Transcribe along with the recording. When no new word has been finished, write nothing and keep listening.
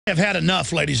Have had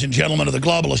enough, ladies and gentlemen, of the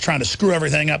globalists trying to screw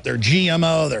everything up. Their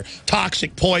GMO, their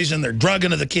toxic poison, their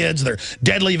drugging of the kids, their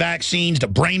deadly vaccines to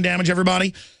brain damage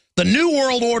everybody. The New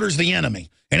World Order is the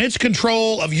enemy, and its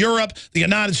control of Europe, the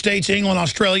United States, England,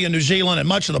 Australia, New Zealand, and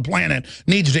much of the planet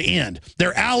needs to end.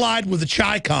 They're allied with the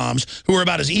Chi-Coms, who are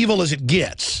about as evil as it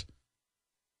gets.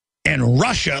 And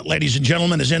Russia, ladies and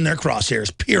gentlemen, is in their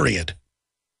crosshairs, period.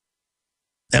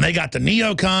 And they got the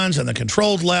neocons and the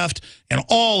controlled left and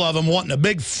all of them wanting a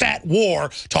big fat war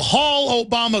to haul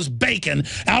Obama's bacon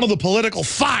out of the political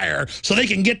fire so they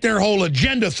can get their whole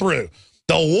agenda through.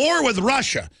 The war with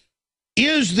Russia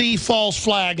is the false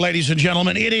flag, ladies and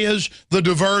gentlemen. It is the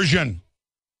diversion.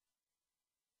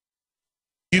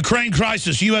 Ukraine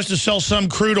crisis. U.S. to sell some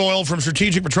crude oil from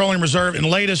Strategic Petroleum Reserve in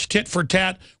latest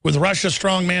tit-for-tat with Russia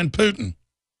strongman Putin.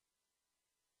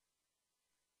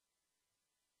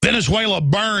 Venezuela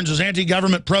burns as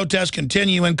anti-government protests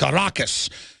continue in Caracas.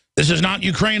 This is not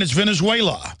Ukraine, it's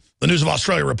Venezuela, the News of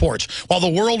Australia reports. While the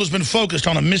world has been focused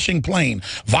on a missing plane,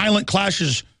 violent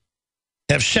clashes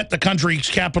have set the country's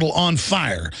capital on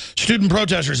fire. Student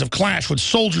protesters have clashed with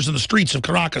soldiers in the streets of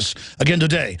Caracas again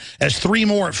today, as 3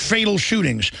 more fatal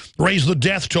shootings raise the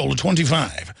death toll to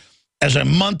 25, as a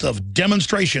month of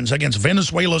demonstrations against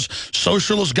Venezuela's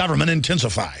socialist government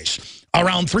intensifies.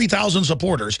 Around 3,000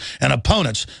 supporters and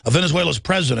opponents of Venezuela's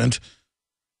president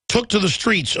took to the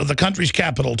streets of the country's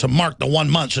capital to mark the 1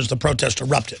 month since the protest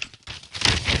erupted.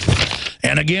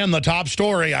 And again, the top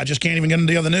story, I just can't even get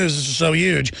into the other news, this is so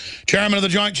huge. Chairman of the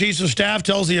Joint Chiefs of Staff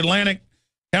tells the Atlantic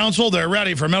Council they're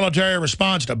ready for military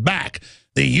response to back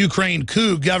the Ukraine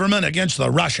coup government against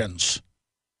the Russians.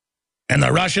 And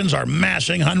the Russians are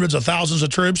massing hundreds of thousands of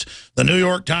troops, the New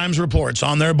York Times reports,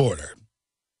 on their border.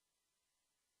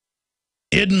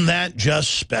 Isn't that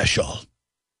just special?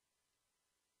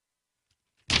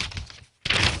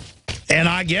 And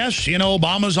I guess, you know,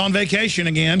 Obama's on vacation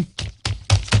again.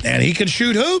 And he can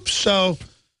shoot hoops. So,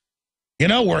 you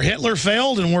know, where Hitler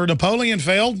failed and where Napoleon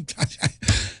failed.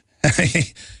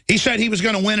 He said he was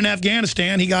going to win in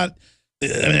Afghanistan. He got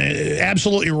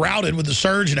absolutely routed with the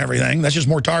surge and everything. That's just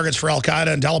more targets for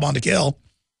Al-Qaeda and Taliban to kill.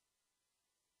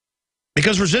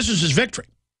 Because resistance is victory.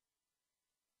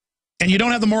 And you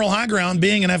don't have the moral high ground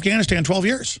being in Afghanistan 12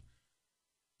 years.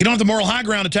 You don't have the moral high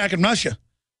ground attacking Russia.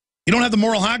 You don't have the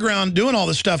moral high ground doing all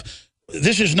this stuff.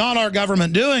 This is not our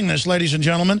government doing this, ladies and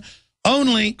gentlemen.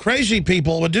 Only crazy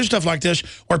people would do stuff like this,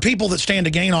 or people that stand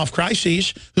to gain off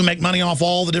crises, who make money off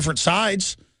all the different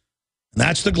sides. And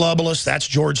that's the globalist. That's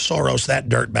George Soros, that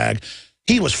dirtbag.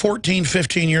 He was 14,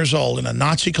 15 years old and a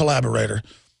Nazi collaborator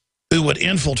who would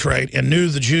infiltrate and knew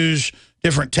the Jews'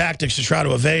 different tactics to try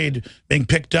to evade being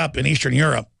picked up in Eastern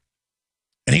Europe.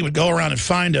 And he would go around and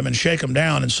find them and shake them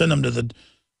down and send them to the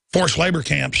forced labor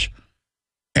camps.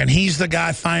 And he's the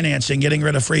guy financing getting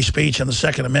rid of free speech and the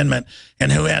Second Amendment,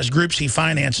 and who has groups he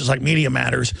finances like Media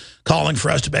Matters calling for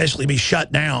us to basically be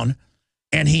shut down.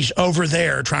 And he's over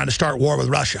there trying to start war with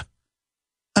Russia.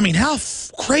 I mean, how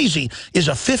crazy is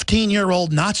a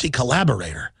 15-year-old Nazi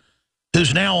collaborator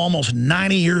who's now almost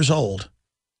 90 years old?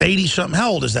 80-something.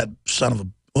 How old is that son of a...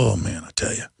 Oh, man, I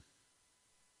tell you.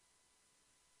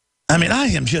 I mean, I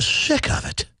am just sick of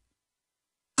it.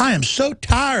 I am so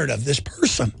tired of this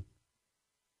person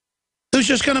who's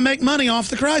just going to make money off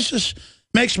the crisis.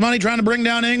 Makes money trying to bring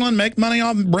down England, make money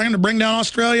off trying to bring down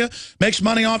Australia, makes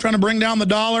money off trying to bring down the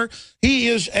dollar. He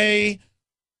is a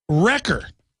wrecker.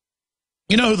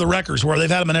 You know who the wreckers were. They've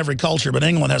had them in every culture, but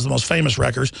England has the most famous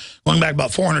wreckers. Going back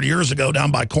about 400 years ago down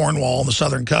by Cornwall on the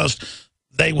southern coast,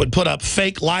 they would put up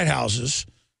fake lighthouses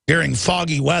during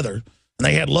foggy weather. And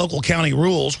they had local county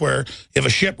rules where if a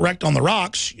ship wrecked on the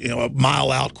rocks, you know, a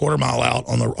mile out, quarter mile out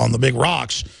on the big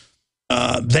rocks,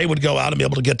 they would go out and be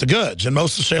able to get the goods. And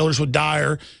most of the sailors would die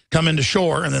or come into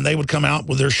shore, and then they would come out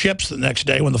with their ships the next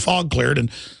day when the fog cleared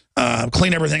and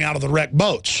clean everything out of the wrecked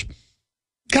boats.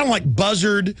 Kind of like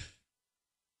buzzard,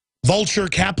 vulture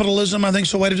capitalism, I think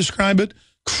is the way to describe it.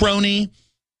 Crony.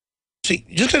 See,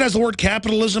 just because it has the word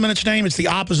capitalism in its name, it's the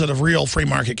opposite of real free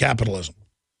market capitalism.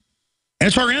 And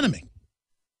it's our enemy.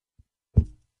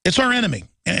 It's our enemy.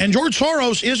 And George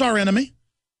Soros is our enemy.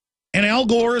 And Al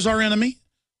Gore is our enemy.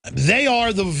 They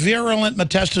are the virulent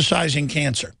metastasizing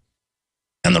cancer.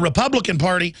 And the Republican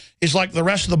Party is like the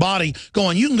rest of the body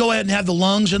going, you can go ahead and have the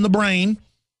lungs and the brain.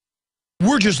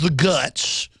 We're just the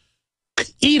guts.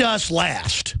 Eat us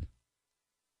last.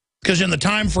 Because in the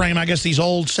time frame, I guess these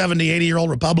old 70, 80-year-old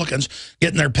Republicans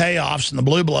getting their payoffs and the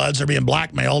blue bloods, they're being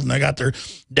blackmailed, and they got their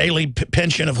daily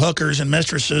pension of hookers and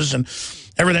mistresses and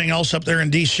everything else up there in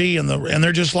D.C., and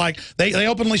they're just like, they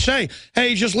openly say,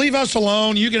 hey, just leave us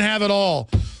alone. You can have it all.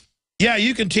 Yeah,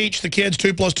 you can teach the kids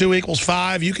 2 + 2 =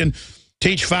 5. You can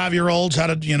teach 5-year-olds how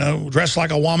to, dress like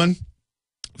a woman.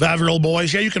 5-year-old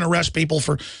boys. Yeah, you can arrest people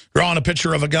for drawing a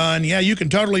picture of a gun. Yeah, you can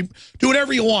totally do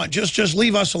whatever you want. Just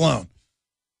leave us alone.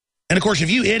 And, of course,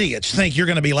 if you idiots think you're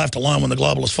going to be left alone when the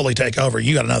globalists fully take over,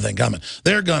 you got another thing coming.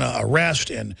 They're going to arrest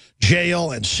and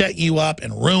jail and set you up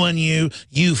and ruin you.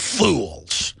 You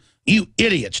fools. You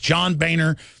idiots. John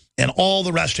Boehner and all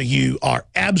the rest of you are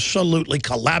absolutely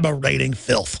collaborating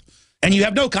filth. And you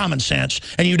have no common sense,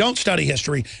 and you don't study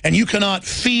history, and you cannot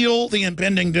feel the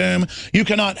impending doom. You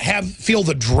cannot feel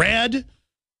the dread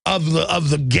of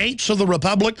the gates of the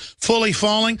Republic fully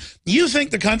falling. You think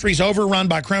the country's overrun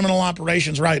by criminal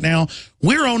operations right now?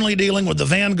 We're only dealing with the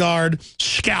vanguard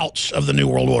scouts of the New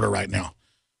World Order right now.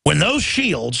 When those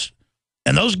shields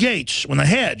and those gates, when the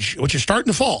hedge, which is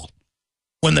starting to fall,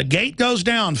 when the gate goes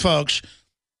down, folks,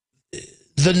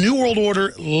 the New World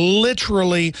Order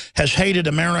literally has hated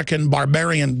American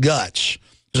barbarian guts.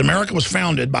 Because America was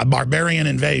founded by barbarian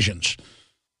invasions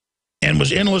and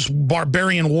was endless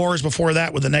barbarian wars before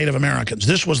that with the Native Americans.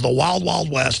 This was the Wild, Wild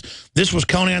West. This was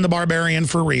Conan the Barbarian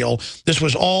for real. This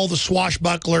was all the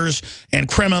swashbucklers and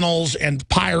criminals and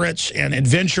pirates and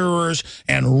adventurers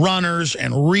and runners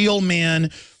and real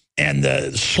men and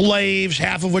the slaves,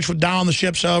 half of which would die on the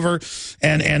ships over,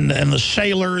 and the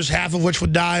sailors, half of which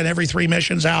would die in every 3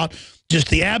 missions out. Just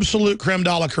the absolute creme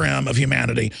de la creme of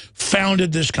humanity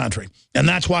founded this country. And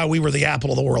that's why we were the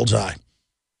apple of the world's eye.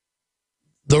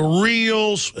 The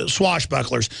real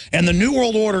swashbucklers. And the New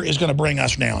World Order is going to bring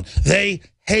us down. They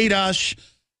hate us.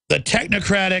 The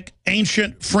technocratic,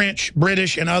 ancient French,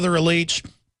 British, and other elites,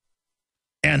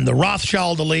 and the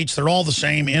Rothschild elites, they're all the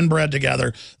same, inbred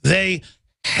together. They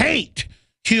hate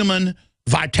human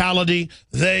vitality.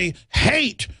 They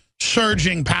hate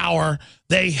surging power.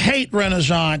 They hate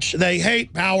Renaissance. They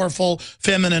hate powerful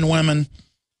feminine women.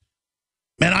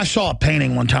 Man, I saw a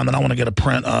painting one time that I want to get a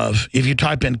print of. If you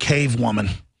type in cave woman,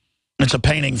 it's a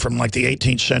painting from like the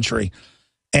 18th century.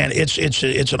 And it's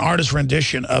an artist's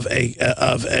rendition of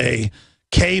a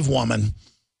cave woman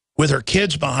with her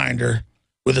kids behind her,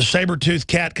 with a saber-toothed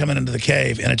cat coming into the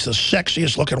cave. And it's the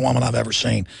sexiest looking woman I've ever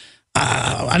seen.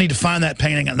 I need to find that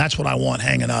painting, and that's what I want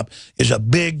hanging up, is a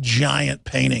big, giant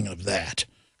painting of that.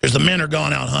 Because the men are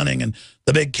going out hunting, and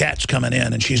the big cat's coming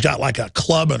in, and she's got like a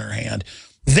club in her hand.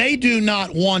 They do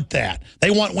not want that.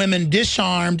 They want women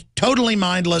disarmed, totally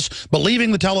mindless,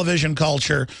 believing the television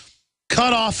culture,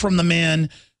 cut off from the men.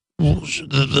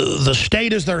 The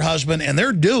state is their husband, and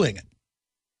they're doing it.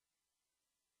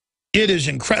 It is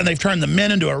incredible. They've turned the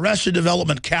men into Arrested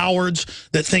Development cowards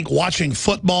that think watching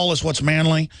football is what's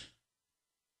manly.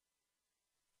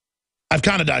 I've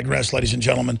kind of digressed, ladies and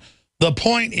gentlemen. The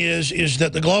point is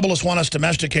that the globalists want us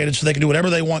domesticated so they can do whatever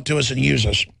they want to us and use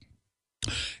us.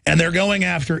 And they're going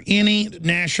after any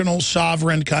national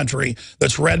sovereign country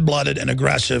that's red-blooded and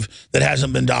aggressive that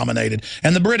hasn't been dominated.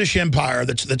 And the British Empire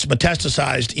that's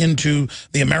metastasized into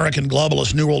the American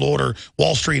globalist New World Order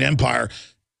Wall Street Empire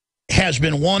has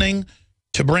been wanting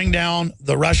to bring down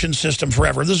the Russian system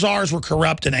forever. The czars were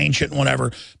corrupt and ancient and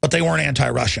whatever, but they weren't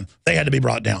anti-Russian. They had to be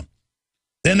brought down.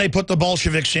 Then they put the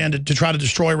Bolsheviks in to try to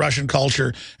destroy Russian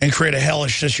culture and create a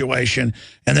hellish situation.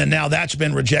 And then now that's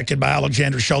been rejected by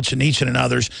Alexander Solzhenitsyn and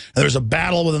others. And there's a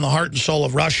battle within the heart and soul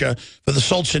of Russia for the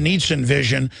Solzhenitsyn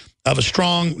vision of a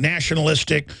strong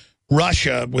nationalistic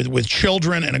Russia with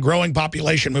children and a growing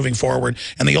population moving forward,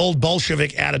 and the old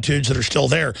Bolshevik attitudes that are still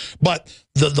there. But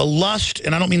the lust,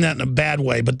 and I don't mean that in a bad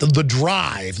way, but the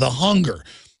drive, the hunger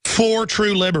for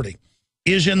true liberty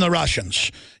is in the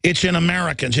Russians. It's in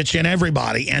Americans. It's in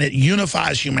everybody. And it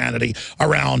unifies humanity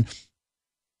around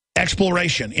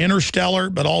exploration, interstellar,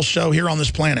 but also here on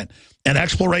this planet, an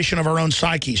exploration of our own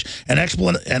psyches, an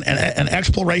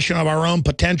exploration of our own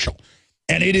potential.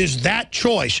 And it is that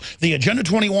choice, the Agenda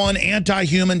 21,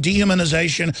 anti-human,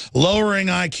 dehumanization, lowering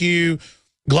IQ,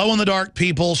 glow-in-the-dark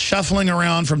people shuffling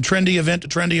around from trendy event to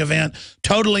trendy event,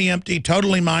 totally empty,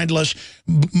 totally mindless,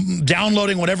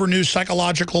 downloading whatever new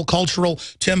psychological, cultural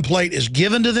template is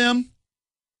given to them,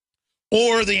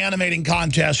 or the animating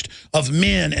contest of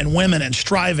men and women and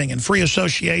striving and free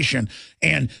association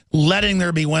and letting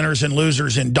there be winners and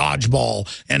losers in dodgeball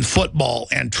and football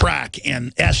and track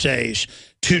and essays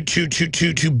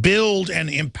to build and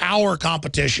empower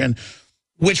competition,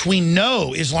 which we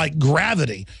know is like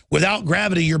gravity. Without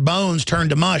gravity, your bones turn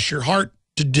to mush, your heart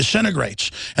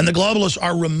disintegrates. And the globalists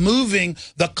are removing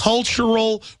the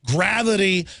cultural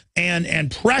gravity and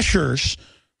pressures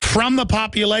from the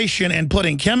population and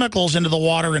putting chemicals into the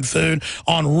water and food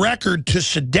on record to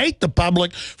sedate the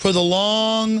public for the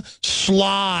long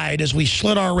slide as we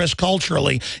slit our wrists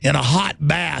culturally in a hot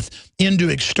bath into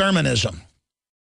exterminism.